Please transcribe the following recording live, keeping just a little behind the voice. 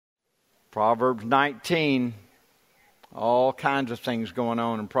Proverbs 19, all kinds of things going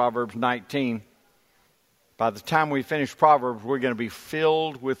on in Proverbs 19. By the time we finish Proverbs, we're going to be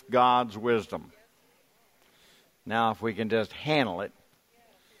filled with God's wisdom. Now, if we can just handle it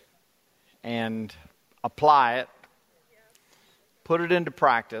and apply it, put it into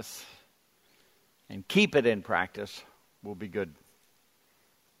practice, and keep it in practice, we'll be good.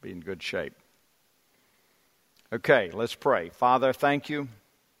 Be in good shape. Okay, let's pray. Father, thank you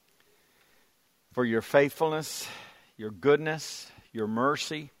for your faithfulness, your goodness, your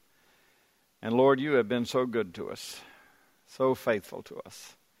mercy. And Lord, you have been so good to us, so faithful to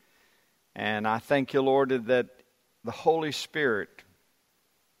us. And I thank you, Lord, that the Holy Spirit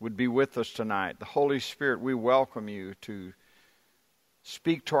would be with us tonight. The Holy Spirit, we welcome you to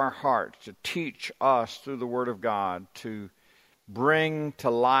speak to our hearts, to teach us through the Word of God, to bring to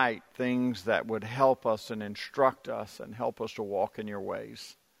light things that would help us and instruct us and help us to walk in your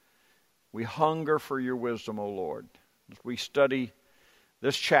ways. We hunger for your wisdom, O Lord. As we study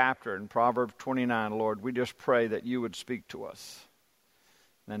this chapter in Proverbs 29, Lord, we just pray that you would speak to us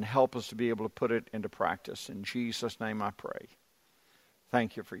and help us to be able to put it into practice. In Jesus' name I pray.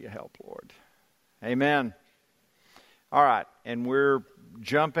 Thank you for your help, Lord. Amen. All right, and we're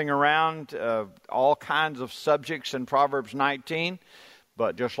jumping around all kinds of subjects in Proverbs 19,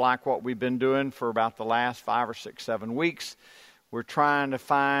 but just like what we've been doing for about the last 5 or 6, 7 weeks, we're trying to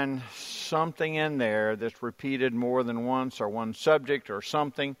find something in there that's repeated more than once, or one subject or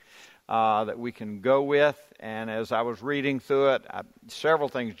something that we can go with. And as I was reading through it, several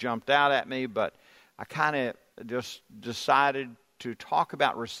things jumped out at me, but I kind of just decided to talk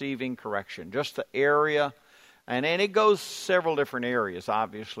about receiving correction, just the area. And it goes several different areas,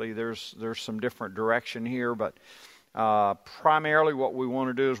 obviously. There's some different direction here, but primarily what we want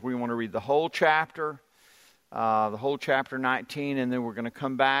to do is we want to read the whole chapter 19, and then we're going to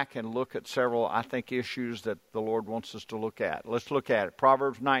come back and look at several, I think, issues that the Lord wants us to look at. Let's look at it.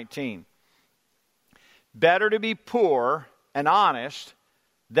 Proverbs 19. Better to be poor and honest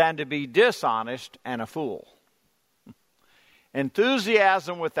than to be dishonest and a fool.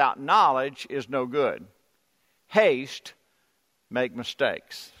 Enthusiasm without knowledge is no good. Haste make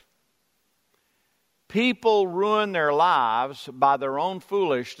mistakes. People ruin their lives by their own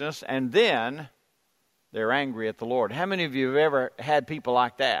foolishness, and then they're angry at the Lord. How many of you have ever had people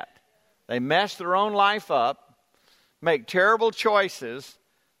like that? They mess their own life up, make terrible choices,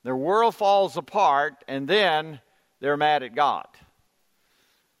 their world falls apart, and then they're mad at God.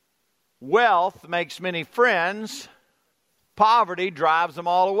 Wealth makes many friends. Poverty drives them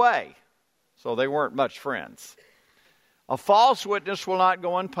all away. So they weren't much friends. A false witness will not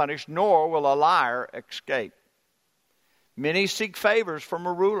go unpunished, nor will a liar escape. Many seek favors from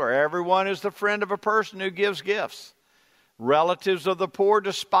a ruler. Everyone is the friend of a person who gives gifts. Relatives of the poor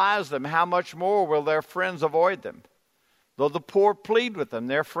despise them. How much more will their friends avoid them? Though the poor plead with them,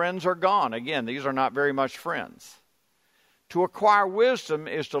 their friends are gone. Again, these are not very much friends. To acquire wisdom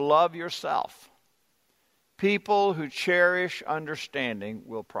is to love yourself. People who cherish understanding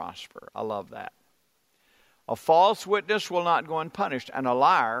will prosper. I love that. A false witness will not go unpunished, and a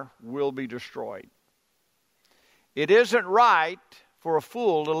liar will be destroyed. It isn't right for a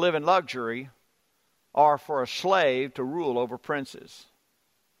fool to live in luxury or for a slave to rule over princes.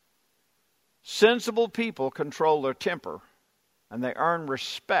 Sensible people control their temper, and they earn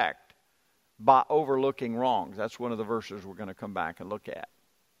respect by overlooking wrongs. That's one of the verses we're going to come back and look at.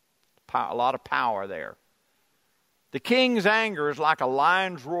 A lot of power there. The king's anger is like a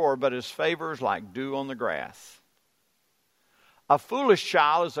lion's roar, but his favor is like dew on the grass. A foolish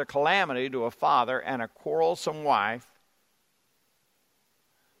child is a calamity to a father, and a quarrelsome wife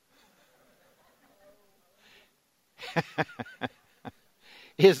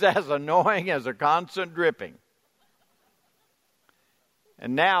is as annoying as a constant dripping.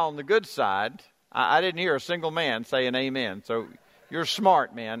 And now on the good side, I didn't hear a single man say an amen. So you're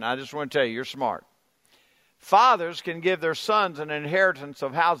smart, man. I just want to tell you, you're smart. Fathers can give their sons an inheritance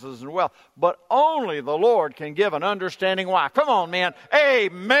of houses and wealth, but only the Lord can give an understanding wife. Come on, man.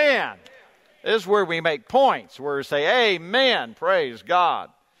 Amen. This is where we make points, where we say, amen, praise God.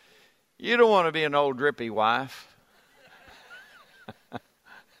 You don't want to be an old drippy wife.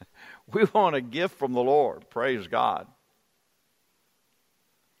 We want a gift from the Lord, praise God.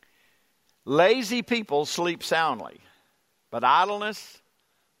 Lazy people sleep soundly, but idleness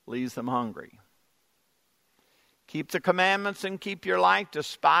leaves them hungry. Keep the commandments and keep your life.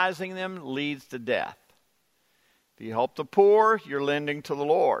 Despising them leads to death. If you help the poor, you're lending to the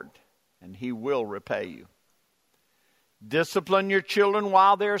Lord, and he will repay you. Discipline your children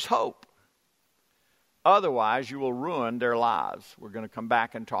while there's hope. Otherwise, you will ruin their lives. We're going to come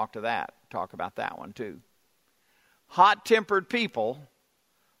back and talk about that one too. Hot-tempered people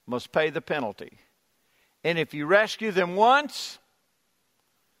must pay the penalty. And if you rescue them once,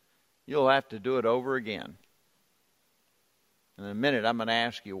 you'll have to do it over again. In a minute, I'm going to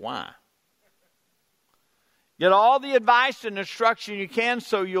ask you why. Get all the advice and instruction you can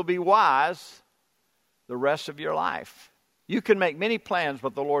so you'll be wise the rest of your life. You can make many plans,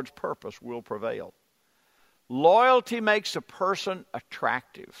 but the Lord's purpose will prevail. Loyalty makes a person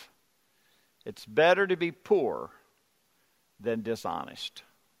attractive. It's better to be poor than dishonest.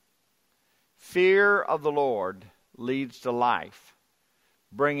 Fear of the Lord leads to life,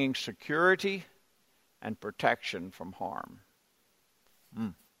 bringing security and protection from harm.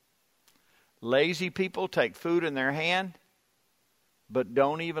 Lazy people take food in their hand, but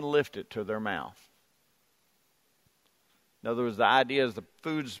don't even lift it to their mouth. In other words, the idea is the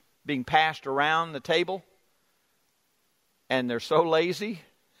food's being passed around the table, and they're so lazy,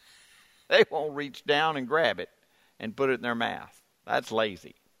 they won't reach down and grab it and put it in their mouth. That's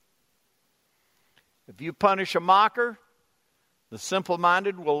lazy. If you punish a mocker, the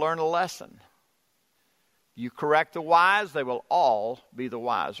simple-minded will learn a lesson. If you correct the wise, they will all be the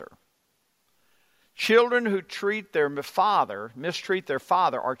wiser. Children who mistreat their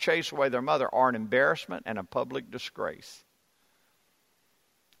father, or chase away their mother are an embarrassment and a public disgrace.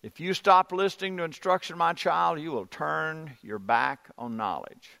 If you stop listening to instruction, my child, you will turn your back on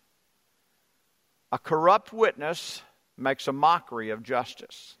knowledge. A corrupt witness makes a mockery of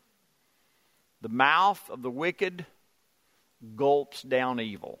justice. The mouth of the wicked gulps down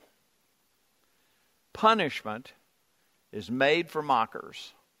evil. Punishment is made for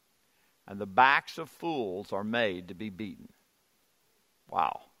mockers, and the backs of fools are made to be beaten.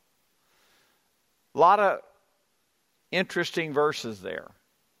 Wow. A lot of interesting verses there.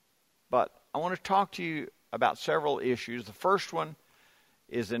 But I want to talk to you about several issues. The first one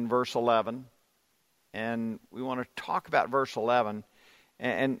is in verse 11. And we want to talk about verse 11.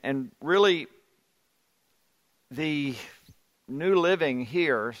 And really, the New Living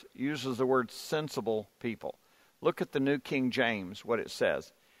here uses the word sensible people. Look at the New King James, what it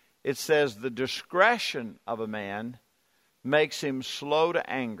says. It says, the discretion of a man makes him slow to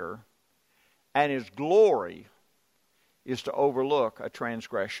anger, and his glory is to overlook a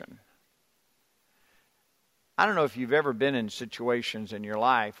transgression. I don't know if you've ever been in situations in your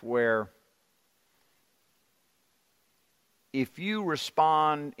life where if you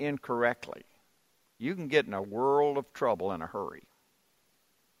respond incorrectly, you can get in a world of trouble in a hurry.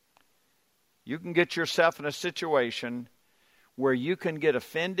 You can get yourself in a situation where you can get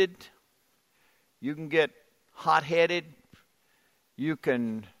offended, you can get hot-headed, you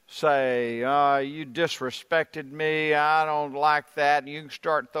can say, you disrespected me, I don't like that, and you can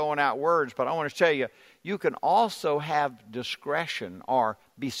start throwing out words. But I want to tell you, you can also have discretion or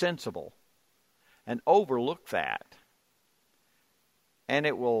be sensible and overlook that. And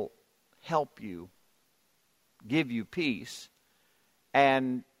it will help you, give you peace.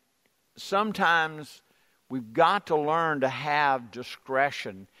 And sometimes we've got to learn to have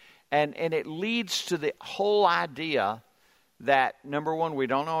discretion. And it leads to the whole idea that, number one, we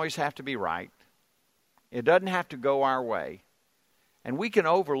don't always have to be right. It doesn't have to go our way. And we can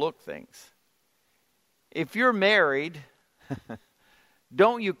overlook things. If you're married,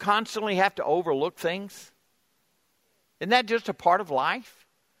 don't you constantly have to overlook things? Isn't that just a part of life?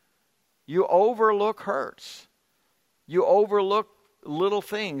 You overlook hurts. You overlook little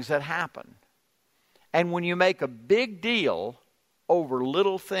things that happen. And when you make a big deal over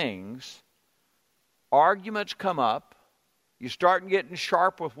little things, arguments come up. You start getting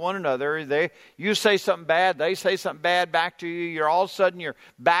sharp with one another. You say something bad, they say something bad back to you. You're all of a sudden, you're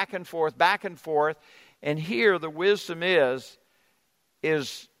back and forth, back and forth. And here the wisdom is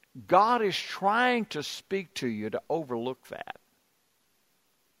God is trying to speak to you to overlook that.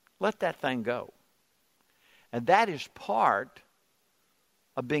 Let that thing go. And that is part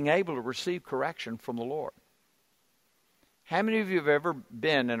of being able to receive correction from the Lord. How many of you have ever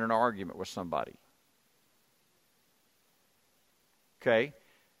been in an argument with somebody? Okay,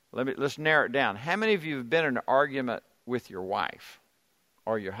 let's narrow it down. How many of you have been in an argument with your wife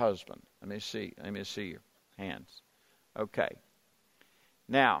or your husband? Let me see your hands. Okay.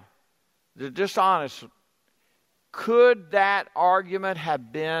 Now, to be just honest, could that argument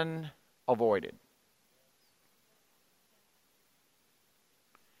have been avoided?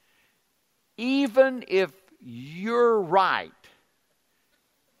 Even if you're right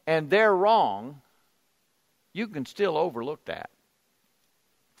and they're wrong, you can still overlook that.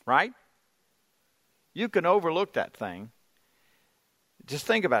 Right? You can overlook that thing. Just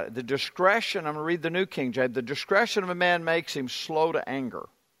think about it. The discretion, I'm going to read the New King James, the discretion of a man makes him slow to anger.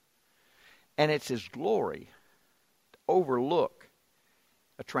 And it's his glory to overlook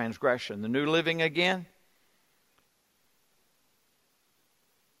a transgression. The New Living Again.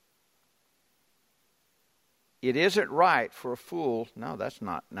 It isn't right for a fool. No, that's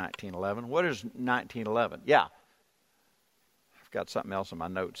not 1911. What is 1911? Yeah. I've got something else in my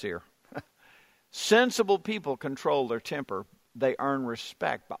notes here. Sensible people control their temper. They earn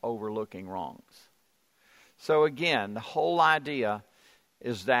respect by overlooking wrongs. So again, the whole idea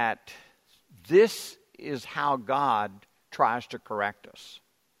is that this is how God tries to correct us.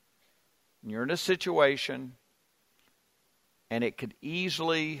 You're in a situation, and it could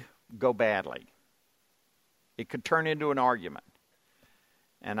easily go badly. It could turn into an argument.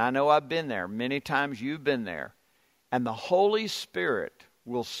 And I know I've been there. Many times you've been there. And the Holy Spirit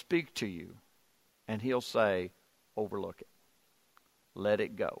will speak to you, and He'll say, overlook it. Let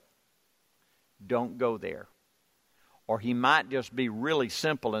it go. Don't go there. Or He might just be really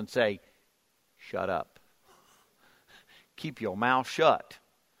simple and say, shut up. Keep your mouth shut.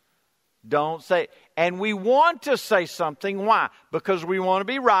 Don't say. And we want to say something. Why? Because we want to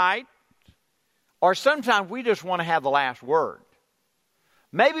be right. Or sometimes we just want to have the last word.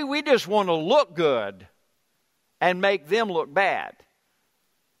 Maybe we just want to look good and make them look bad.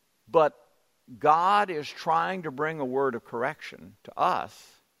 But God is trying to bring a word of correction to us.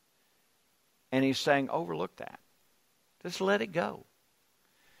 And He's saying, overlook that. Just let it go.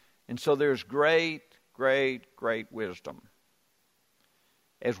 And so there's great, great, great wisdom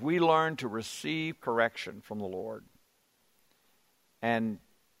as we learn to receive correction from the Lord. And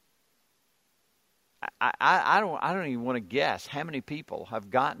I don't even want to guess how many people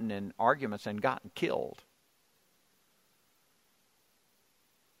have gotten in arguments and gotten killed.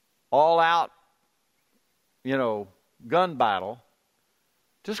 All out, gun battle,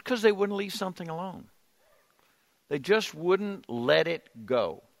 just because they wouldn't leave something alone. They just wouldn't let it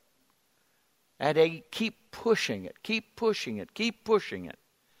go. And they keep pushing it,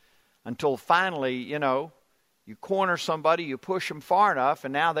 until finally, you corner somebody, you push them far enough,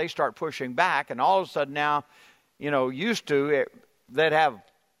 and now they start pushing back, and all of a sudden now, used to, they'd have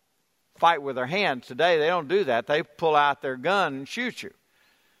fight with their hands. Today, they don't do that. They pull out their gun and shoot you.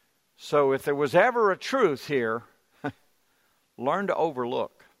 So if there was ever a truth here, learn to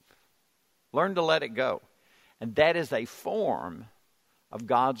overlook. Learn to let it go. And that is a form of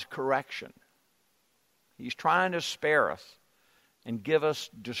God's correction. He's trying to spare us and give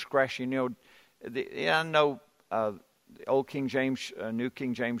us discretion. I know the Old King James, New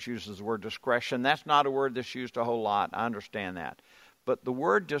King James uses the word discretion. That's not a word that's used a whole lot. I understand that. But the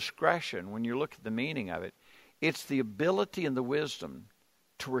word discretion, when you look at the meaning of it, it's the ability and the wisdom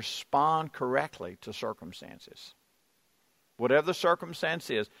to respond correctly to circumstances. Whatever the circumstance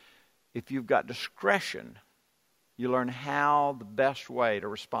is, if you've got discretion, you learn how the best way to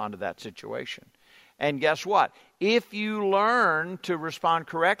respond to that situation. And guess what? If you learn to respond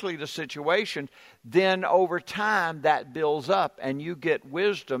correctly to situations, then over time that builds up and you get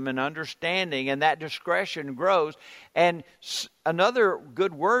wisdom and understanding, and that discretion grows. And another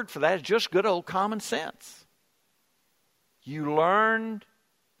good word for that is just good old common sense. You learn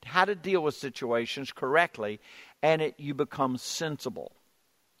how to deal with situations correctly, and you become sensible,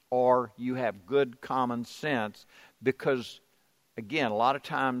 or you have good common sense, because, again, a lot of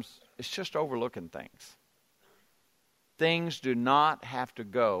times it's just overlooking things. Things do not have to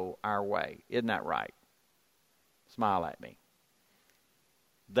go our way. Isn't that right? Smile at me.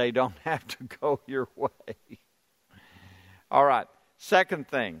 They don't have to go your way. All right. Second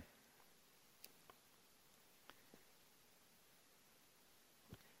thing.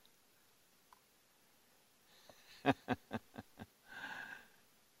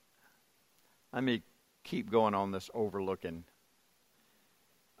 Let me keep going on this overlooking.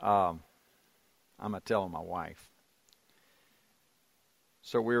 I'm going to tell my wife.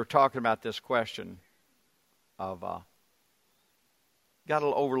 So we were talking about this question of got to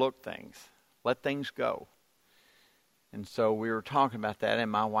overlook things, let things go. And so we were talking about that, and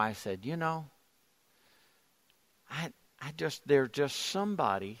my wife said, there's just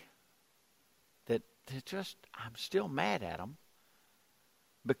somebody that I'm still mad at them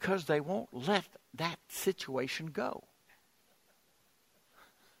because they won't let that situation go.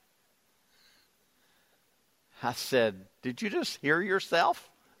 I said, did you just hear yourself?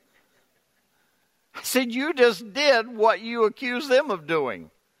 I said, you just did what you accused them of doing.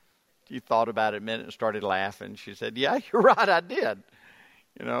 She thought about it a minute and started laughing. She said, yeah, you're right, I did.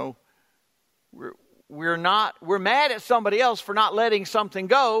 We're mad at somebody else for not letting something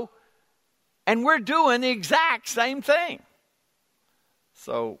go, and we're doing the exact same thing.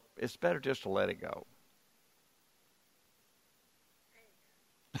 So it's better just to let it go.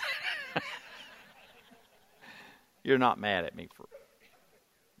 You're not mad at me for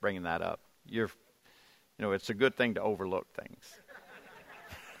bringing that up. It's a good thing to overlook things.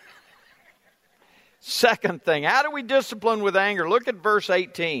 Second thing, how do we discipline with anger? Look at verse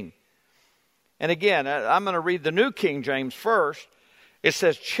 18. And again, I'm going to read the New King James first. It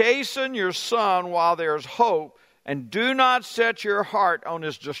says, chasten your son while there is hope, and do not set your heart on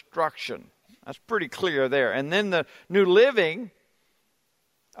his destruction. That's pretty clear there. And then the New Living,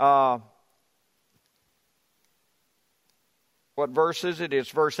 what verse is it? It's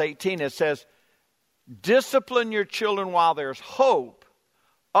verse 18. It says, discipline your children while there's hope.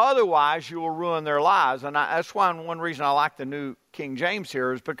 Otherwise, you will ruin their lives. And that's one reason I like the New King James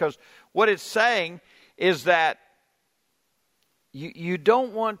here, is because what it's saying is that you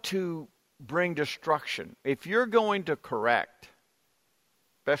don't want to bring destruction. If you're going to correct,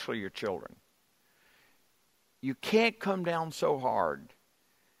 especially your children, you can't come down so hard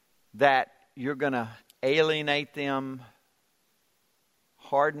that you're going to alienate them,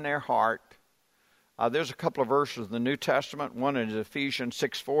 harden their heart. There's a couple of verses in the New Testament. One is Ephesians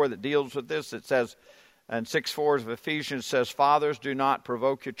 6:4 that deals with this. It says, and 6:4 of Ephesians says, fathers, do not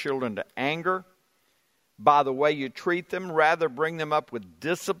provoke your children to anger by the way you treat them. Rather, bring them up with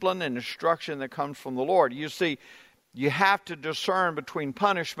discipline and instruction that comes from the Lord. You see, you have to discern between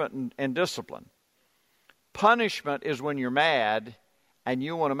punishment and discipline. Punishment is when you're mad and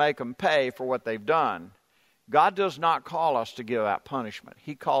you want to make them pay for what they've done. God does not call us to give out punishment.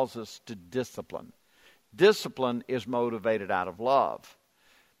 He calls us to discipline. Discipline is motivated out of love.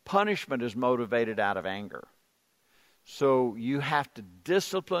 Punishment is motivated out of anger. So you have to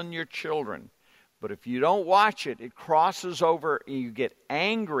discipline your children. But if you don't watch it, it crosses over and you get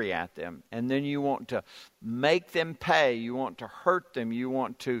angry at them. And then you want to make them pay. You want to hurt them. You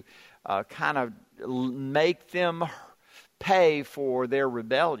want to kind of make them pay for their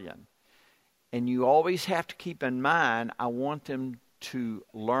rebellion. And you always have to keep in mind, I want them to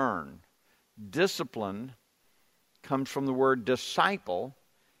learn. Discipline comes from the word disciple,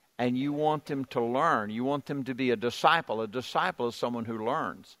 and you want them to learn. You want them to be a disciple. A disciple is someone who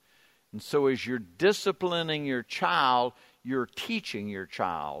learns. And so as you're disciplining your child, you're teaching your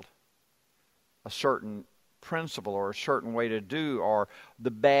child a certain principle or a certain way to do, or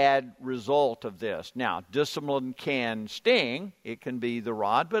the bad result of this. Now, discipline can sting. It can be the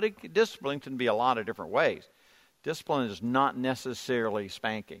rod, but discipline can be a lot of different ways. Discipline is not necessarily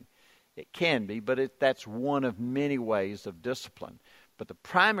spanking. It can be, but that's one of many ways of discipline. But the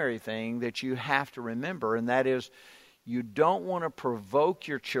primary thing that you have to remember, and that is, you don't want to provoke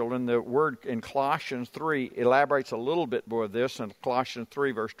your children. The word in Colossians 3 elaborates a little bit more of this. In Colossians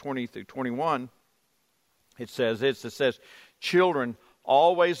 3, verse 20 through 21, it says, children,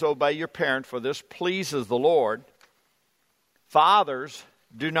 always obey your parents, for this pleases the Lord. Fathers,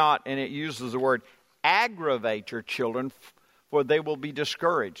 do not, and it uses the word, aggravate your children, for they will be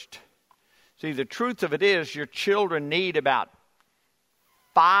discouraged. See, the truth of it is, your children need about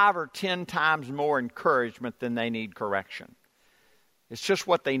 5 or 10 times more encouragement than they need correction. It's just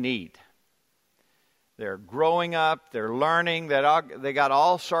what they need. They're growing up, they're learning, they got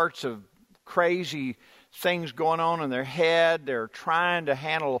all sorts of crazy things going on in their head. They're trying to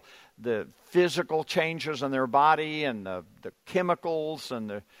handle the physical changes in their body, and the chemicals and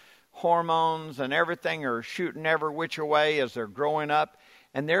the hormones and everything are shooting every which way as they're growing up.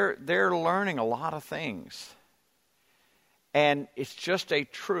 And they're learning a lot of things. And it's just a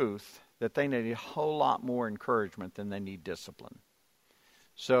truth that they need a whole lot more encouragement than they need discipline.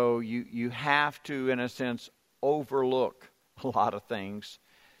 So you have to, in a sense, overlook a lot of things.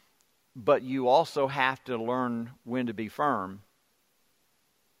 But you also have to learn when to be firm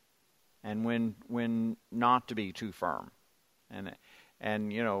and when not to be too firm.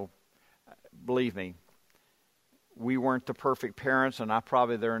 And you know, believe me, we weren't the perfect parents, and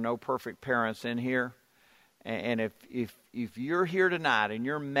there are no perfect parents in here. And if you're here tonight and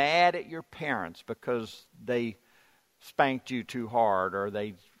you're mad at your parents because they spanked you too hard or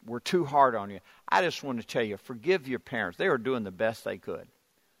they were too hard on you, I just want to tell you, forgive your parents. They were doing the best they could.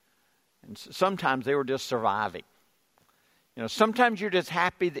 And sometimes they were just surviving. You know, sometimes you're just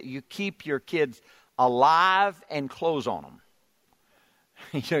happy that you keep your kids alive and clothes on them.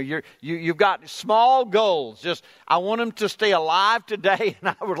 You know, you've got small goals. Just, I want them to stay alive today,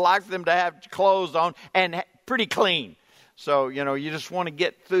 and I would like them to have clothes on and pretty clean. So, you know, you just want to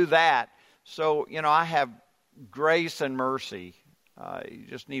get through that. So, you know, I have grace and mercy. You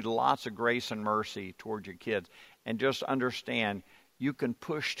just need lots of grace and mercy toward your kids. And just understand, you can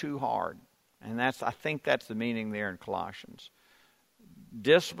push too hard. And I think that's the meaning there in Colossians.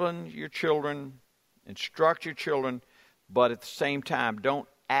 discipline your children, instruct your children, but at the same time, don't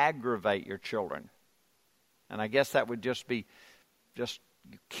aggravate your children. And I guess that would just be you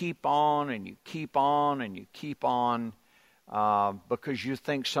keep on and you keep on and you keep on because you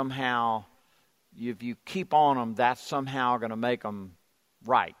think somehow if you keep on them, that's somehow going to make them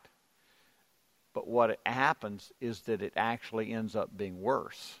right. But what happens is that it actually ends up being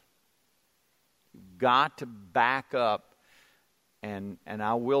worse. You've got to back up, and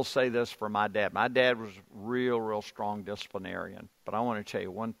I will say this for my dad. My dad was a real strong disciplinarian. But I want to tell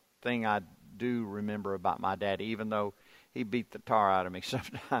you one thing I do remember about my dad, even though he beat the tar out of me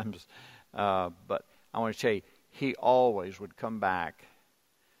sometimes. But I want to tell you, he always would come back,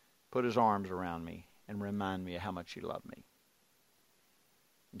 put his arms around me, and remind me of how much he loved me.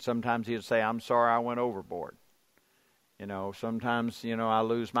 And sometimes he'd say, I'm sorry I went overboard. Sometimes, I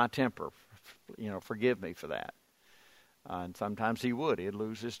lose my temper. Forgive me for that. And sometimes he would. He'd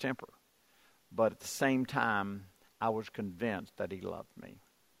lose his temper. But at the same time, I was convinced that he loved me.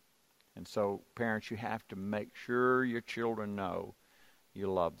 And so, parents, you have to make sure your children know you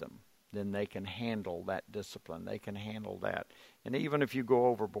love them. Then they can handle that discipline. They can handle that. And even if you go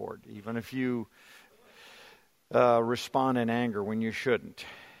overboard, even if you respond in anger when you shouldn't,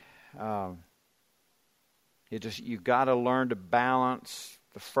 you got to learn to balance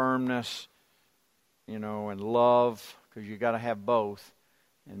the firmness, and love, because you got to have both,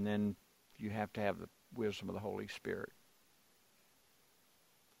 and then you have to have the wisdom of the Holy Spirit.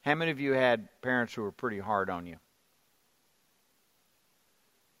 How many of you had parents who were pretty hard on you?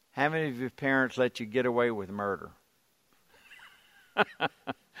 How many of your parents let you get away with murder?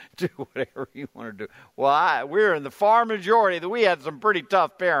 Do whatever you want to do. Well, we're in the far majority that we had some pretty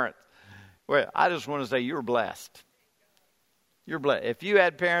tough parents. Well, I just want to say you're blessed. You're blessed. If you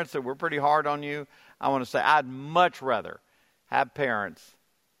had parents that were pretty hard on you, I want to say I'd much rather have parents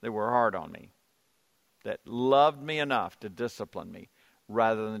that were hard on me, that loved me enough to discipline me,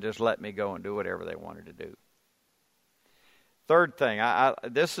 rather than just let me go and do whatever they wanted to do. Third thing,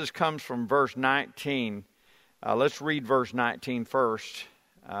 this comes from verse 19. Let's read verse 19 first.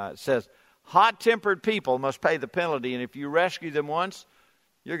 It says, hot-tempered people must pay the penalty, and if you rescue them once,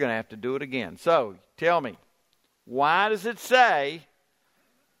 you're going to have to do it again. So, tell me, why does it say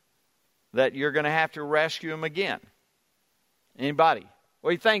that you're going to have to rescue them again? Anybody?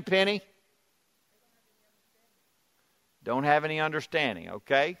 What do you think, Penny? Don't have any understanding,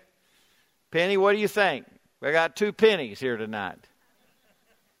 okay? Penny, what do you think? We got two pennies here tonight.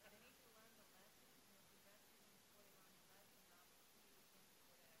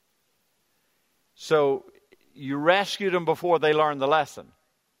 So you rescued them before they learned the lesson.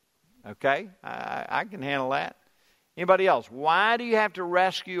 Okay? I can handle that. Anybody else? Why do you have to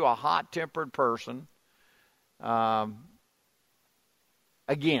rescue a hot-tempered person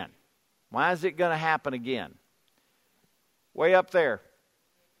again? Why is it going to happen again? Way up there.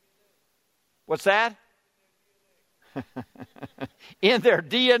 What's that? In their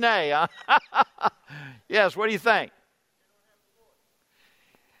DNA, huh? Yes, what do you think?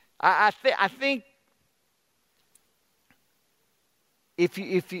 I think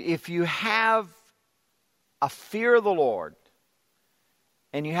if you have a fear of the Lord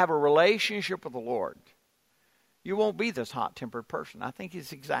and you have a relationship with the Lord, you won't be this hot-tempered person. I think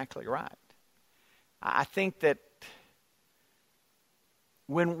he's exactly right. I think that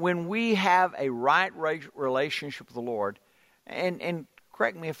when we have a right relationship with the Lord, and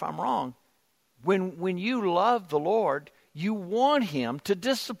correct me if I'm wrong, when you love the Lord, you want him to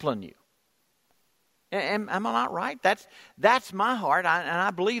discipline you. Am I not right? That's my heart, and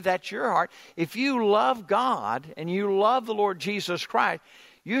I believe that's your heart. If you love God and you love the Lord Jesus Christ,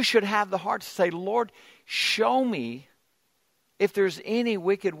 you should have the heart to say, Lord, show me if there's any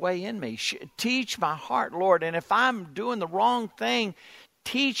wicked way in me. Teach my heart, Lord. And if I'm doing the wrong thing,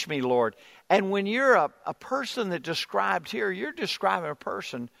 teach me, Lord. And when you're a person that described here, you're describing a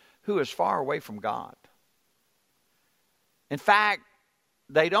person who is far away from God. In fact,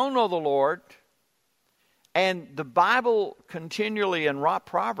 they don't know the Lord. And the Bible continually in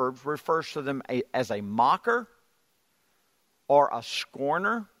Proverbs refers to them as a mocker or a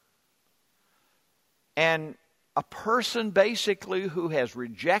scorner. And a person basically who has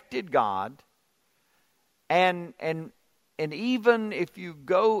rejected God. And even if you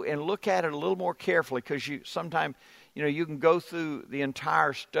go and look at it a little more carefully, because sometimes you can go through the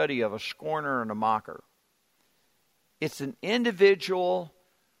entire study of a scorner and a mocker. It's an individual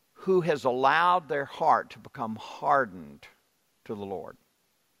who has allowed their heart to become hardened to the Lord.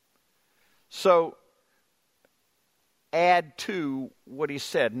 So, add to what he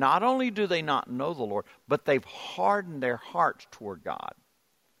said. Not only do they not know the Lord, but they've hardened their hearts toward God.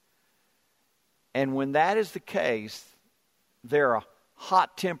 And when that is the case, they're a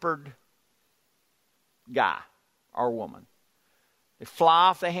hot-tempered guy or woman. They fly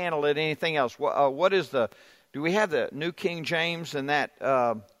off the handle at anything else. What is do we have the New King James in that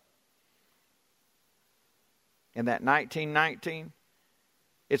 1919?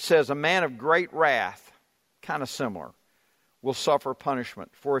 It says, a man of great wrath, kind of similar, will suffer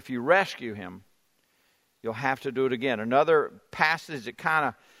punishment. For if you rescue him, you'll have to do it again. Another passage that kind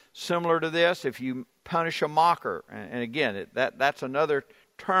of similar to this, if you punish a mocker, and again, that's another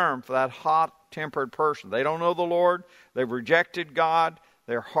term for that hot-tempered person. They don't know the Lord. They've rejected God.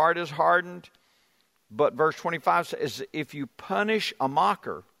 Their heart is hardened. But verse 25 says, if you punish a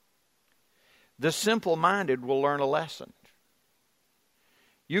mocker, the simple-minded will learn a lesson.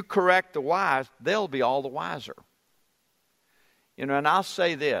 You correct the wise, they'll be all the wiser. You know, and I'll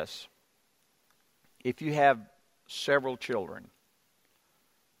say this. If you have several children,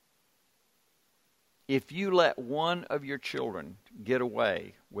 if you let one of your children get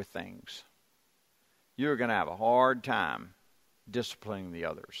away with things, you're going to have a hard time disciplining the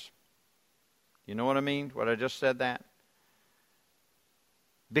others. You know what I mean? What I just said that?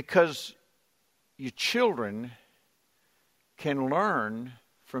 Because your children can learn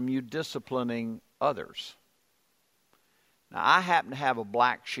from you disciplining others. Now, I happen to have a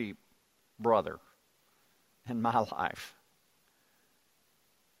black sheep brother in my life.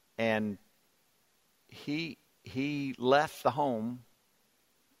 And he left the home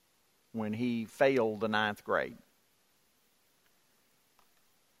when he failed the 9th grade.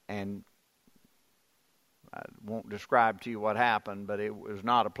 And I won't describe to you what happened, but it was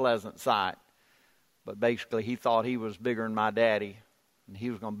not a pleasant sight. But basically, he thought he was bigger than my daddy, and he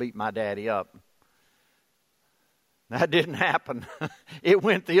was going to beat my daddy up. That didn't happen. It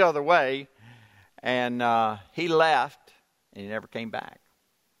went the other way, and he left, and he never came back.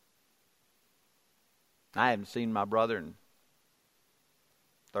 I haven't seen my brother in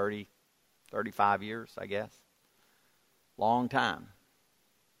 30, 35 years, I guess. Long time.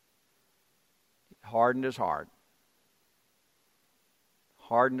 He hardened his heart.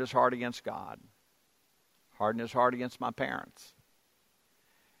 Hardened his heart against God. Hardened his heart against my parents.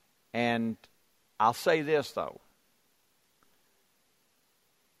 And I'll say this, though.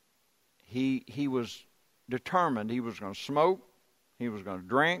 He was determined he was going to smoke. He was going to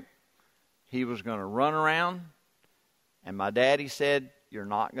drink. He was going to run around, and my daddy said, you're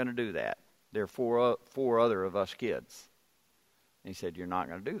not going to do that. There are four other of us kids. And he said, you're not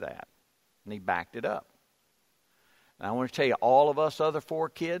going to do that. And he backed it up. And I want to tell you, all of us other 4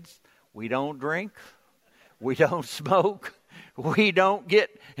 kids, we don't drink, we don't smoke, we don't get,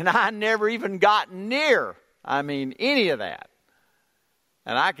 and I never even got near, any of that.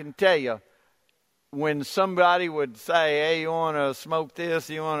 And I can tell you, when somebody would say, hey, you want to smoke this?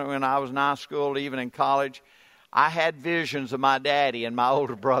 When I was in high school, even in college, I had visions of my daddy and my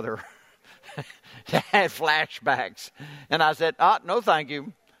older brother. I had flashbacks. And I said, no, thank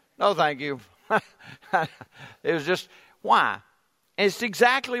you. No, thank you. It was just, why? And it's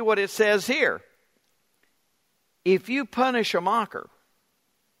exactly what it says here. If you punish a mocker,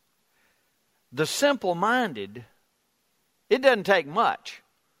 the simple-minded, it doesn't take much.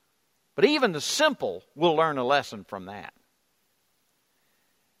 But even the simple will learn a lesson from that.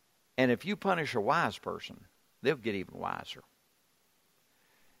 And if you punish a wise person, they'll get even wiser.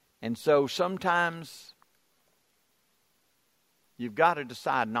 And so sometimes you've got to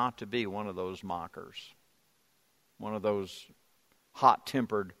decide not to be one of those mockers, one of those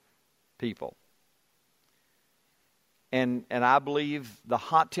hot-tempered people. And I believe the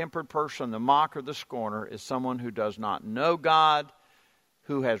hot-tempered person, the mocker, the scorner, is someone who does not know God,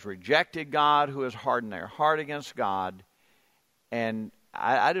 who has rejected God, who has hardened their heart against God. And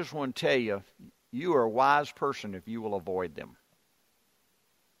I just want to tell you, you are a wise person if you will avoid them.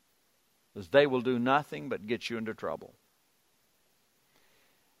 Because they will do nothing but get you into trouble.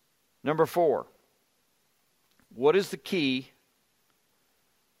 Number 4, what is the key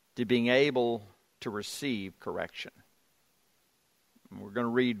to being able to receive correction? And we're going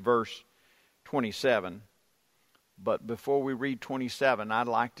to read verse 27. But before we read 27, I'd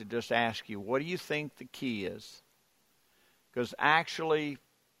like to just ask you, what do you think the key is? Because actually,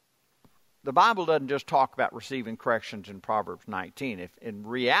 the Bible doesn't just talk about receiving corrections in Proverbs 19. If in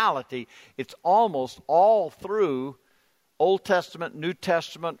reality, it's almost all through Old Testament, New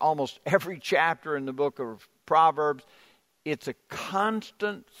Testament, almost every chapter in the book of Proverbs. It's a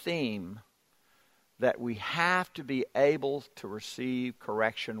constant theme that we have to be able to receive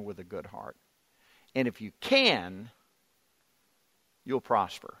correction with a good heart. And if you can, you'll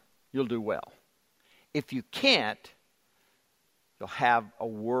prosper. You'll do well. If you can't, you'll have a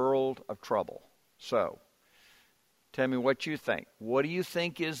world of trouble. So, tell me what you think. What do you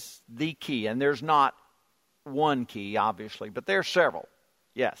think is the key? And there's not one key, obviously, but there's several.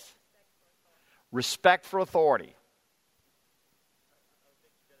 Yes. Respect for authority.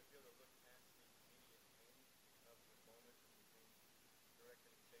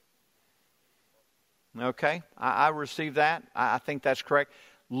 Okay, I receive that. I think that's correct.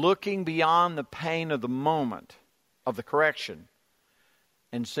 Looking beyond the pain of the moment of the correction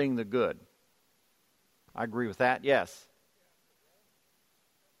and seeing the good. I agree with that, yes.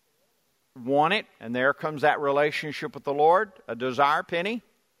 Want it, and there comes that relationship with the Lord. A desire, Penny?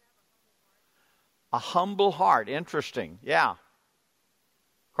 A humble heart. Interesting, yeah.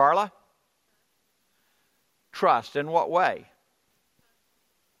 Carla? Trust. In what way?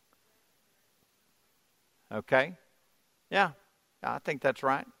 Okay. Yeah, I think that's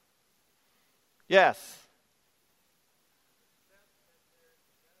right. Yes.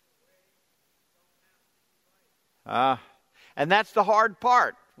 And that's the hard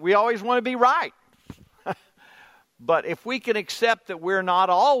part. We always want to be right. But if we can accept that we're not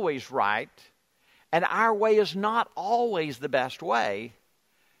always right, and our way is not always the best way,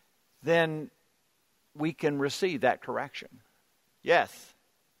 then we can receive that correction. Yes.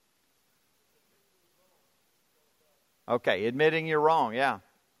 Okay, admitting you're wrong, yeah.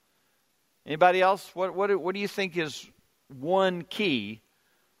 Anybody else? What do you think is one key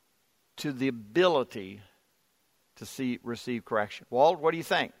to the ability to receive correction? Walt, what do you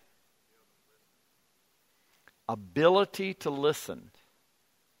think? Ability to listen.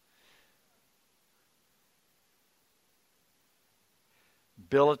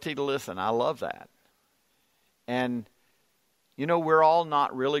 Ability to listen. I love that. And, we're all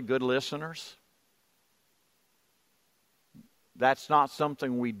not really good listeners. That's not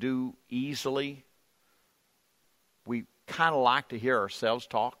something we do easily. We kind of like to hear ourselves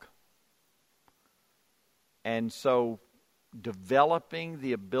talk. And so developing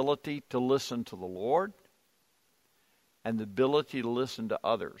the ability to listen to the Lord and the ability to listen to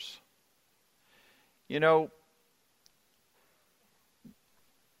others.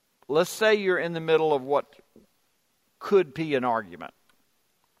 Let's say you're in the middle of what could be an argument.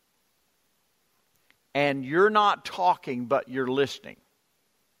 And you're not talking, but you're listening.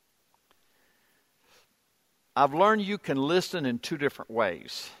 I've learned you can listen in two different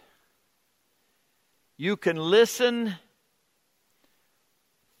ways. You can listen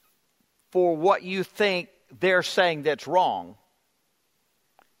for what you think they're saying that's wrong.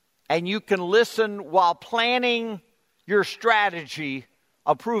 And you can listen while planning your strategy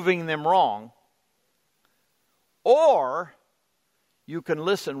of proving them wrong. Or you can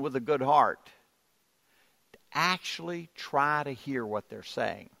listen with a good heart. Actually try to hear what they're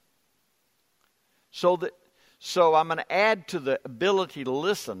saying. So I'm going to add to the ability to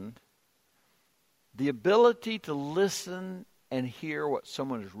listen, the ability to listen and hear what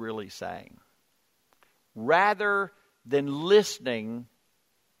someone is really saying. Rather than listening,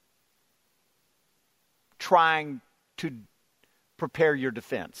 trying to prepare your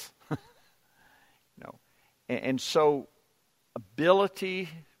defense. And so ability,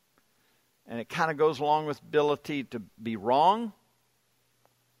 and it kind of goes along with ability to be wrong,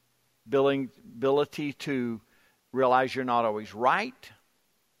 ability to realize you're not always right,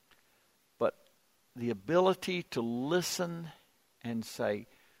 but the ability to listen and say,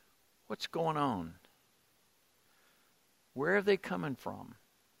 what's going on? Where are they coming from?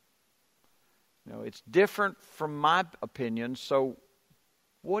 It's different from my opinion, so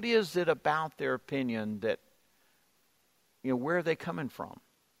what is it about their opinion that, where are they coming from?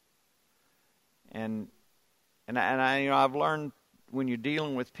 And I've learned when you're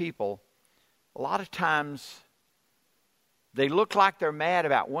dealing with people, a lot of times they look like they're mad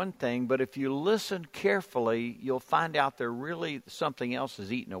about one thing, but if you listen carefully, you'll find out they're really something else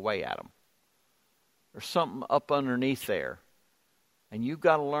is eating away at them. There's something up underneath there. And you've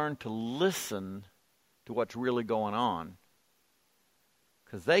got to learn to listen to what's really going on.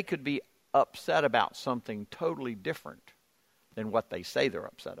 Because they could be upset about something totally different than what they say they're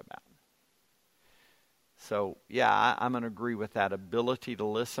upset about. So, yeah, I'm going to agree with that ability to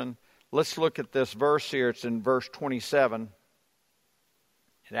listen. Let's look at this verse here. It's in verse 27.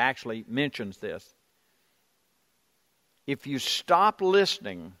 It actually mentions this. If you stop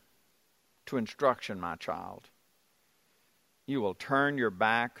listening to instruction, my child, you will turn your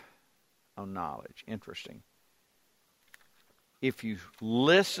back on knowledge. Interesting. If you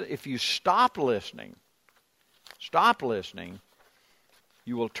stop listening,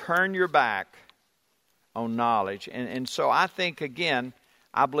 you will turn your back on knowledge. And so I think, again,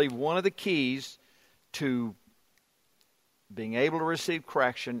 I believe one of the keys to being able to receive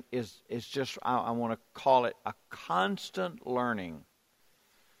correction is just, I want to call it a constant learning.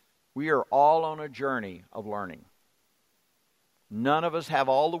 We are all on a journey of learning. None of us have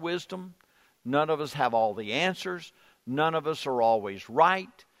all the wisdom. None of us have all the answers. None of us are always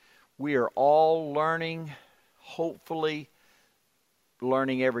right. We are all learning, hopefully,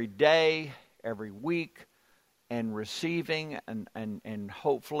 learning every day, every week, and receiving and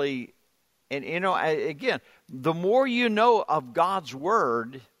hopefully, and again, the more you know of God's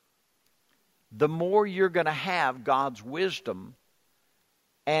Word, the more you're going to have God's wisdom.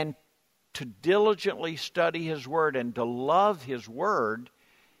 And to diligently study His Word and to love His Word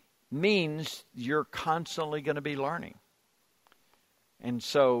means you're constantly going to be learning. And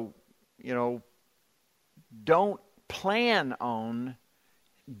so, don't plan on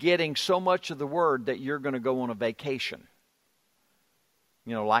getting so much of the Word that you're going to go on a vacation.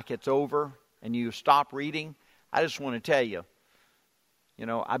 Like it's over and you stop reading. I just want to tell you,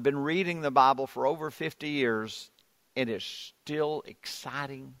 I've been reading the Bible for over 50 years. It is still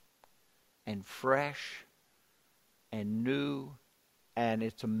exciting and fresh and new. And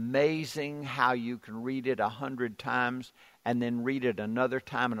it's amazing how you can read it 100 times and then read it another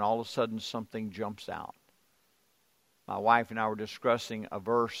time and all of a sudden something jumps out. My wife and I were discussing a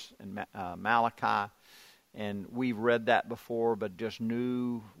verse in Malachi, and we've read that before, but just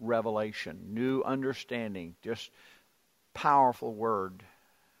new revelation, new understanding, just powerful word.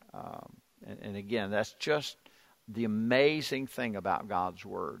 And again, that's just the amazing thing about God's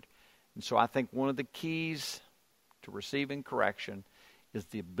Word. And so I think one of the keys to receiving correction is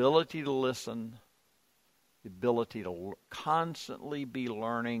the ability to listen, the ability to constantly be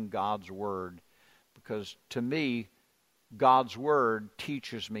learning God's Word. Because to me, God's Word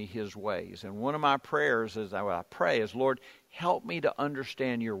teaches me His ways. And one of my prayers is, I pray is, Lord, help me to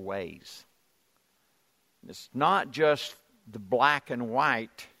understand your ways. It's not just the black and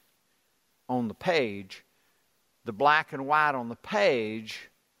white on the page. The black and white on the page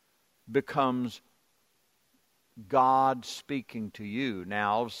becomes God speaking to you.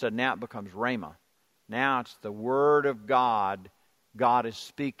 Now, all of a sudden, now it becomes Rhema. Now it's the Word of God. God is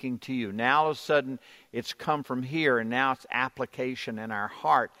speaking to you. Now, all of a sudden, it's come from here, and now it's application in our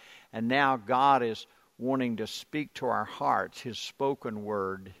heart. And now God is wanting to speak to our hearts, His spoken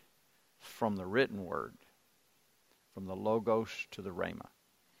Word from the written Word, from the Logos to the Rhema.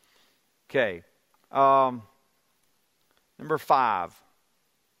 Okay. Number 5.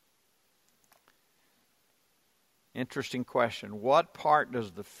 Interesting question. What part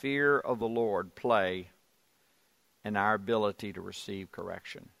does the fear of the Lord play in our ability to receive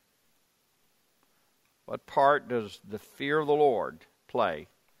correction? What part does the fear of the Lord play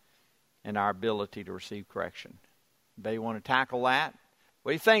in our ability to receive correction? Anybody want to tackle that?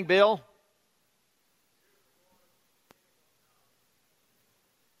 What do you think, Bill?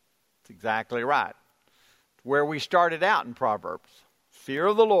 That's exactly right. Where we started out in Proverbs. Fear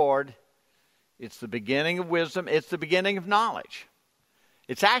of the Lord. It's the beginning of wisdom. It's the beginning of knowledge.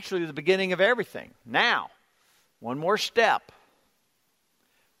 It's actually the beginning of everything. Now, one more step.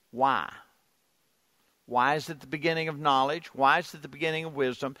 Why? Why is it the beginning of knowledge? Why is it the beginning of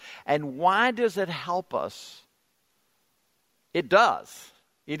wisdom? And why does it help us? It does.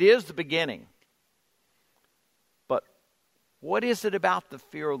 It is the beginning. But what is it about the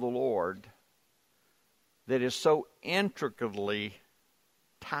fear of the Lord that is so intricately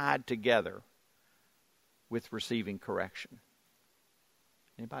tied together with receiving correction?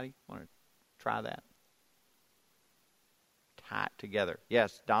 Anybody want to try that? Tie it together.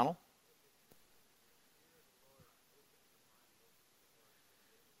 Yes, Donald?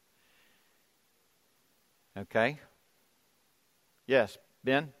 Okay. Yes,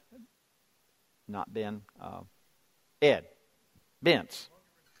 Ben? Not Ben. Ed. Vince.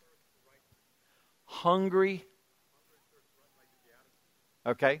 Hungry.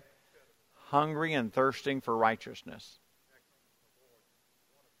 Okay. Hungry and thirsting for righteousness.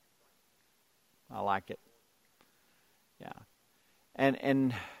 I like it. Yeah.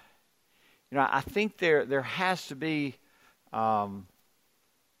 And I think there has to be and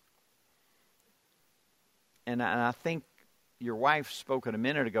I think your wife spoke it a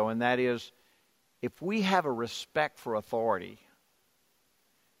minute ago, and that is, if we have a respect for authority,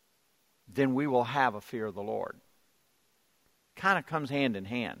 then we will have a fear of the Lord. Kind of comes hand in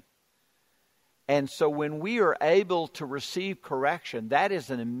hand. And so when we are able to receive correction, that is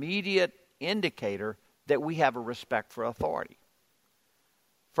an immediate indicator that we have a respect for authority.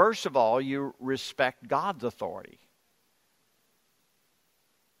 First of all, you respect God's authority.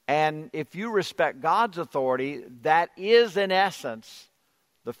 And if you respect God's authority, that is in essence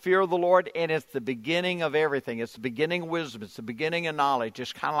The fear of the Lord, and it's the beginning of everything. It's the beginning of wisdom. It's the beginning of knowledge.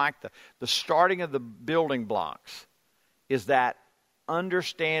 It's kind of like the starting of the building blocks is that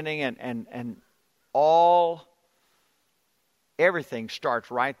understanding and everything starts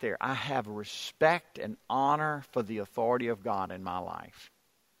right there. I have respect and honor for the authority of God in my life.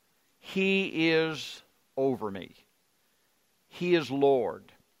 He is over me. He is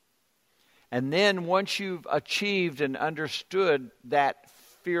Lord. And then once you've achieved and understood that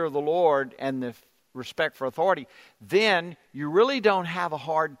fear of the Lord and the respect for authority, then you really don't have a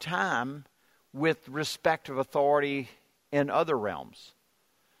hard time with respect of authority in other realms.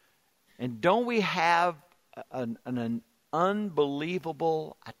 And don't we have an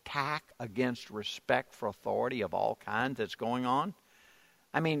unbelievable attack against respect for authority of all kinds that's going on?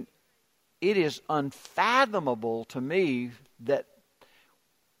 I mean, it is unfathomable to me that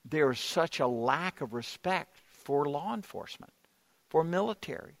there is such a lack of respect for law enforcement, for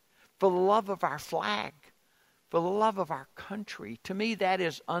military, for the love of our flag, for the love of our country. To me, that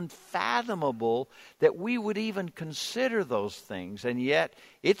is unfathomable that we would even consider those things. And yet,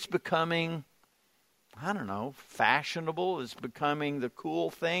 it's becoming, I don't know, fashionable. It's becoming the cool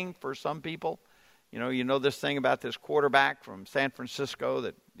thing for some people. You know this thing about this quarterback from San Francisco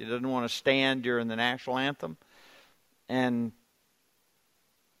that he doesn't want to stand during the national anthem. And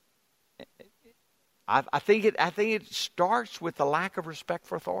I think it starts with the lack of respect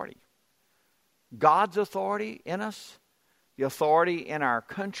for authority. God's authority in us, the authority in our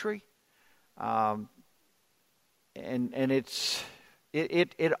country, and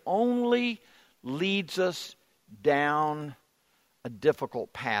it only leads us down a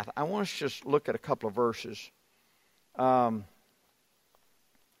difficult path. I want us to just look at a couple of verses.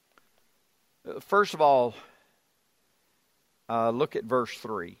 First of all, look at verse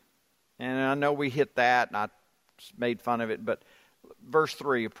 3. And I know we hit that, and I made fun of it, but verse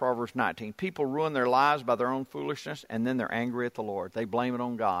 3 of Proverbs 19. People ruin their lives by their own foolishness, and then they're angry at the Lord. They blame it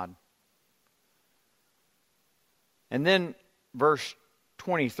on God. And then verse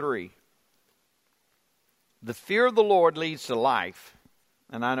 23. The fear of the Lord leads to life.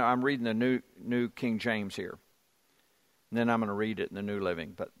 And I know I'm reading the New King James here. And then I'm going to read it in the New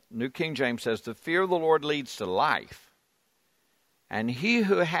Living. But New King James says, the fear of the Lord leads to life. And he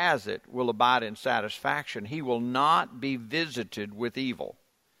who has it will abide in satisfaction. He will not be visited with evil.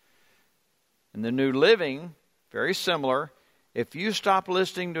 In the New Living, very similar. If you stop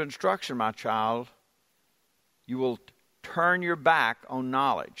listening to instruction, my child, you will turn your back on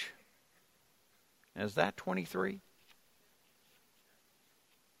knowledge. Is that 23?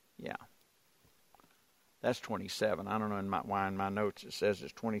 Yeah. That's 27. I don't know why in my notes it says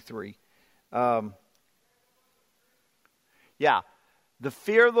it's 23. Yeah. The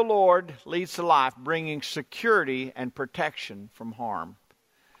fear of the Lord leads to life, bringing security and protection from harm.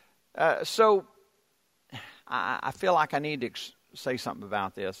 So I feel like I need to say something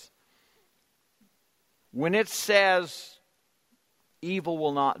about this. When it says evil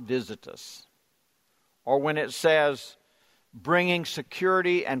will not visit us, or when it says bringing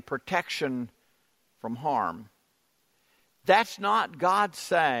security and protection from harm, that's not God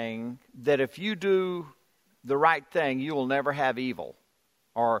saying that if you do the right thing, you will never have evil,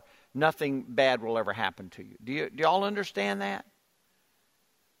 or nothing bad will ever happen to you. Do you all understand that?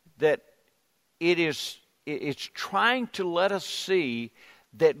 That it's trying to let us see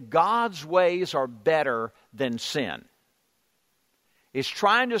that God's ways are better than sin. It's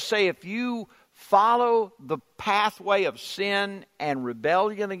trying to say if you follow the pathway of sin and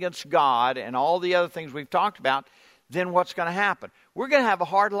rebellion against God and all the other things we've talked about, then what's going to happen? We're going to have a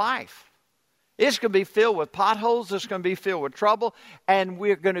hard life. It's going to be filled with potholes. It's going to be filled with trouble. And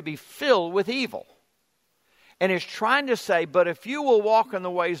we're going to be filled with evil. And it's trying to say, but if you will walk in the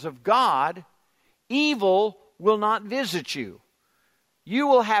ways of God, evil will not visit you. You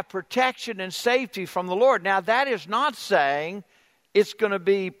will have protection and safety from the Lord. Now, that is not saying it's going to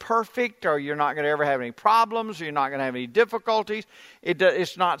be perfect, or you're not going to ever have any problems, or you're not going to have any difficulties.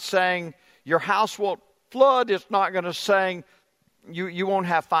 It's not saying your house won't flood. It's not going to say you won't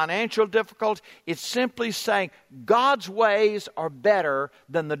have financial difficulties. It's simply saying God's ways are better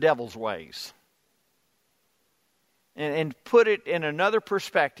than the devil's ways. And put it in another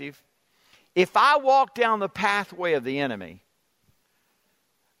perspective, if I walk down the pathway of the enemy,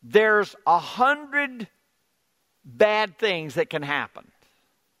 there's 100 bad things that can happen.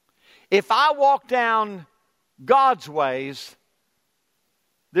 If I walk down God's ways,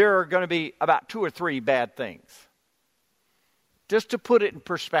 there are going to be about 2 or 3 bad things. Just to put it in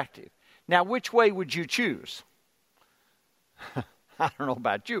perspective. Now, which way would you choose? I don't know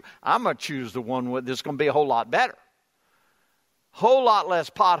about you. I'm going to choose the one that's going to be a whole lot better. whole lot less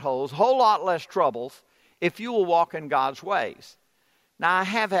potholes, whole lot less troubles if you will walk in God's ways. Now, I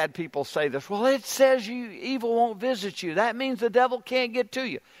have had people say this, well, it says evil won't visit you. That means the devil can't get to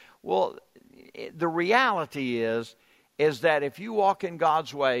you. Well, the reality is that if you walk in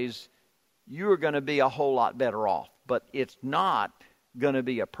God's ways, you're going to be a whole lot better off. But it's not going to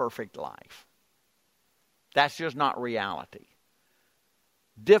be a perfect life. That's just not reality.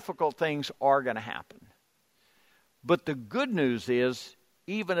 Difficult things are going to happen. But the good news is,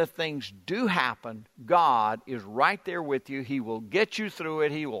 even if things do happen, God is right there with you. He will get you through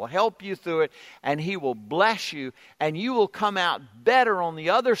it. He will help you through it. And He will bless you. And you will come out better on the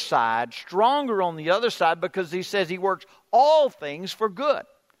other side, stronger on the other side, because He says He works all things for good.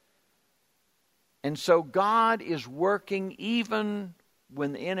 And so God is working even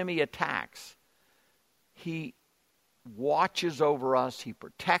when the enemy attacks. He watches over us. He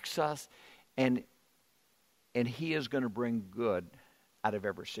protects us. And He is going to bring good out of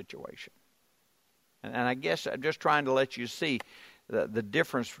every situation. And I guess I'm just trying to let you see the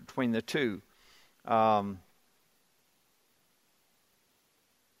difference between the two.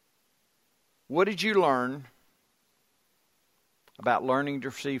 What did you learn about learning to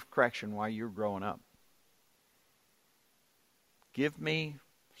receive correction while you were growing up? Give me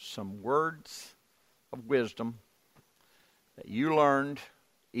some words of wisdom that you learned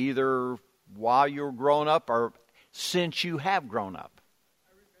either while you were growing up or since you have grown up.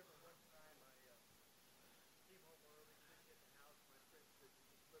 I remember one time I came home early, couldn't get in the house. My friend said, you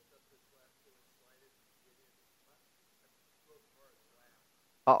just lift up this latch door and slide it and get in. I broke apart and laughed.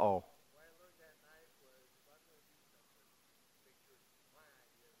 Uh-oh. What I learned that night was, if I'm going to do something, make sure it's my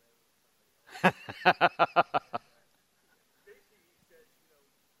idea rather than somebody else's. Basically, he said,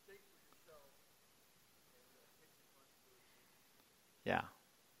 think for yourself and take responsibility. Yeah.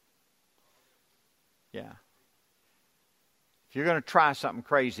 Yeah. If you're going to try something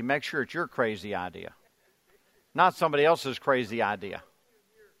crazy, make sure it's your crazy idea, not somebody else's crazy idea.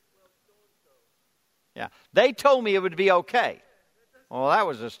 Yeah. They told me it would be okay. Well, that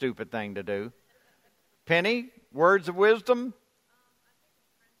was a stupid thing to do. Penny, words of wisdom?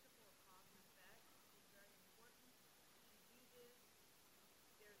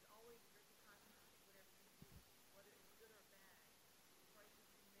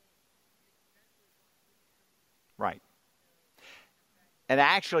 Right. And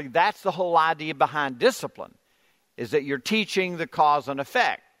actually, that's the whole idea behind discipline, is that you're teaching the cause and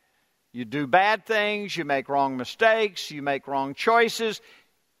effect. You do bad things, you make wrong mistakes, you make wrong choices,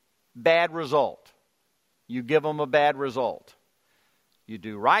 bad result. You give them a bad result. You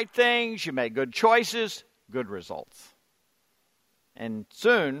do right things, you make good choices, good results. And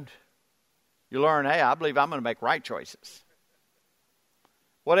soon, you learn, hey, I believe I'm going to make right choices.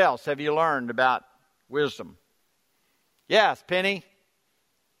 What else have you learned about wisdom? Yes, Penny?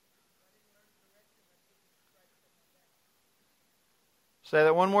 Say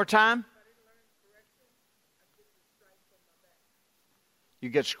that one more time. You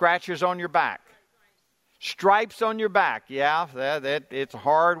get scratches on your back. Stripes on your back. Yeah, it's a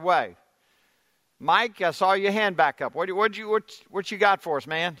hard way. Mike, I saw your hand back up. What you got for us,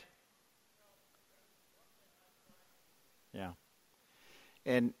 man? Yeah.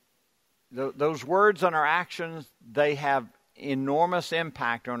 And those words and our actions, they have enormous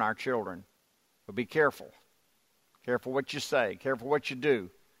impact on our children. But be careful. Careful what you say. Careful what you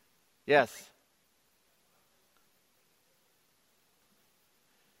do. Yes?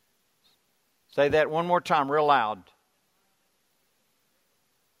 Say that one more time real loud.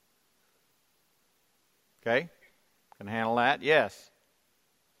 Okay? Can handle that? Yes.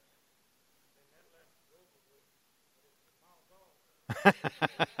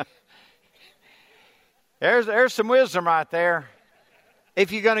 There's some wisdom right there.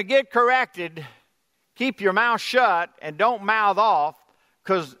 If you're going to get corrected, keep your mouth shut and don't mouth off,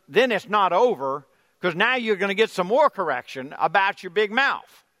 because then it's not over, because now you're going to get some more correction about your big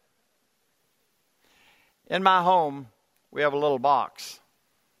mouth. In my home, we have a little box.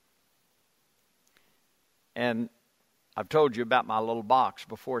 And I've told you about my little box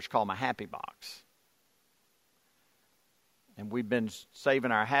before. It's called my happy box. And we've been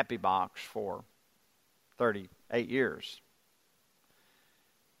saving our happy box for 38 years.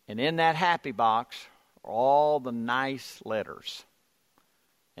 And in that happy box are all the nice letters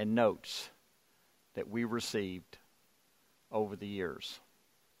and notes that we received over the years.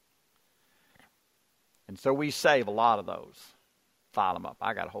 And so we save a lot of those. File them up.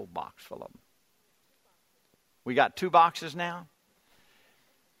 I got a whole box full of them. We got 2 boxes now.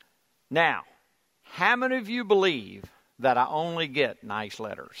 Now, how many of you believe that I only get nice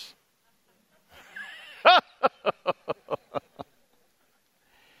letters?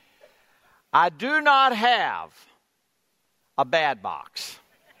 I do not have a bad box.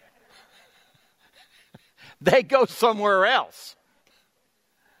 They go somewhere else.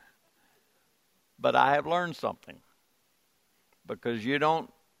 But I have learned something. Because you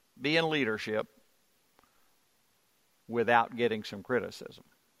don't be in leadership without getting some criticism.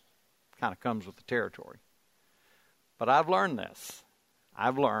 Kind of comes with the territory. But I've learned this.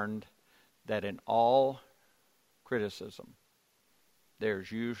 I've learned that in all criticism,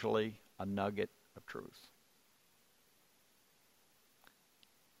 there's usually a nugget of truth.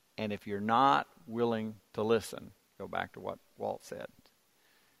 And if you're not willing to listen, go back to what Walt said.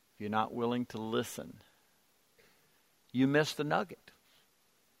 If you're not willing to listen, you miss the nugget.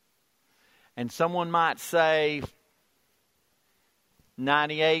 And someone might say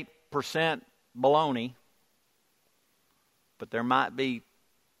 98% baloney, but there might be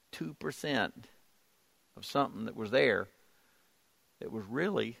 2% of something that was there that was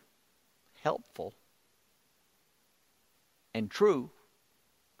really helpful and true,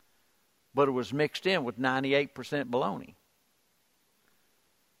 but it was mixed in with 98% baloney.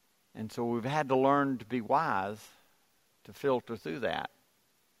 And so we've had to learn to be wise to filter through that.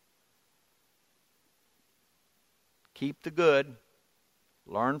 Keep the good,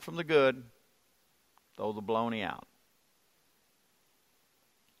 learn from the good, throw the baloney out.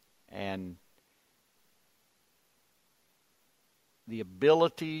 And the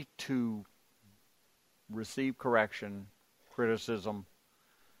ability to receive correction, criticism,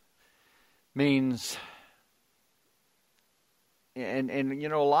 means, and you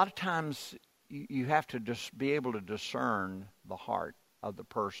know, a lot of times you have to just be able to discern the heart of the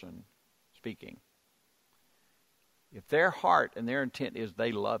person speaking. If their heart and their intent is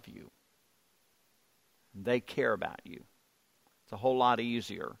they love you, they care about you, it's a whole lot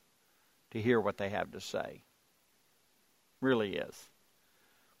easier to hear what they have to say. Really is.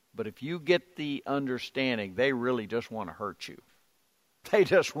 But if you get the understanding they really just want to hurt you, they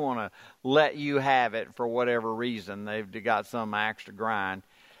just want to let you have it for whatever reason, they've got some axe to grind,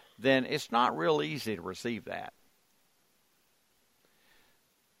 then it's not real easy to receive that.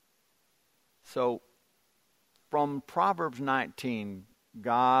 So, from Proverbs 19,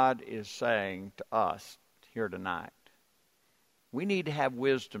 God is saying to us here tonight, we need to have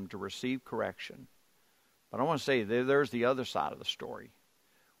wisdom to receive correction. But I want to say there's the other side of the story.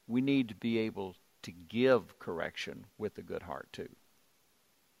 We need to be able to give correction with a good heart too.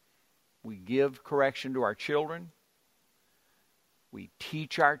 We give correction to our children. We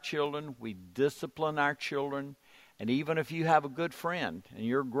teach our children. We discipline our children. And even if you have a good friend and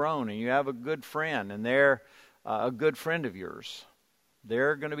you're grown and you have a good friend and they're a good friend of yours,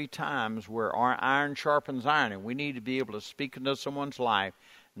 there are going to be times where our iron sharpens iron, and we need to be able to speak into someone's life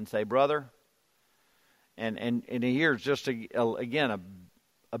and say, brother, and here's just, again,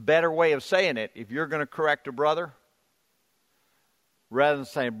 a better way of saying it. If you're going to correct a brother, rather than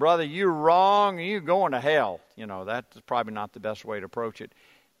saying, brother, you're wrong and you're going to hell, you know, that's probably not the best way to approach it.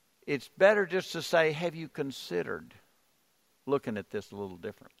 It's better just to say, have you considered looking at this a little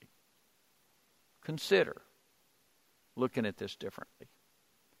differently? Consider looking at this differently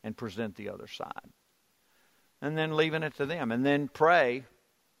and present the other side. And then leaving it to them. And then pray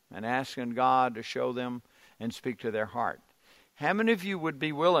and asking God to show them and speak to their heart. How many of you would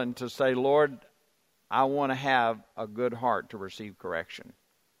be willing to say, Lord, I want to have a good heart to receive correction?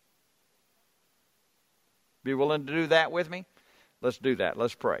 Be willing to do that with me? Let's do that.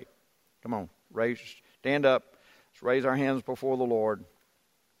 Let's pray. Come on, stand up. Let's raise our hands before the Lord.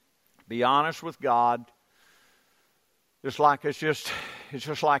 Be honest with God. It's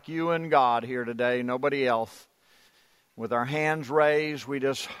just like you and God here today, nobody else. With our hands raised, we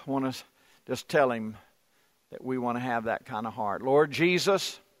just want to just tell Him that we want to have that kind of heart. Lord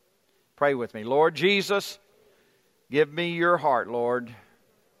Jesus, pray with me. Lord Jesus, give me your heart, Lord.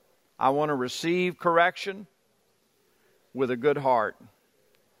 I want to receive correction with a good heart.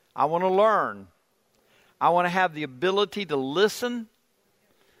 I want to learn. I want to have the ability to listen.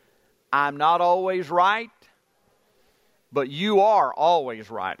 I'm not always right, but you are always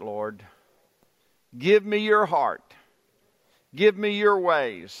right, Lord. Give me your heart. Give me your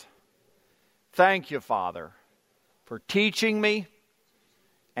ways. Thank you, Father, for teaching me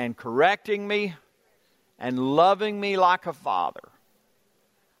and correcting me and loving me like a father.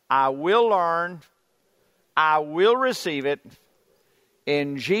 I will learn. I will receive it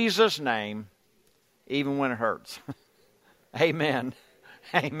in Jesus' name, even when it hurts. Amen.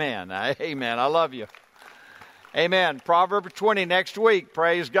 Amen. Amen. I love you. Amen. Proverbs 20 next week.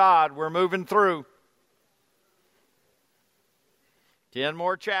 Praise God. We're moving through 10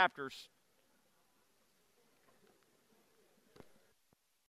 more chapters.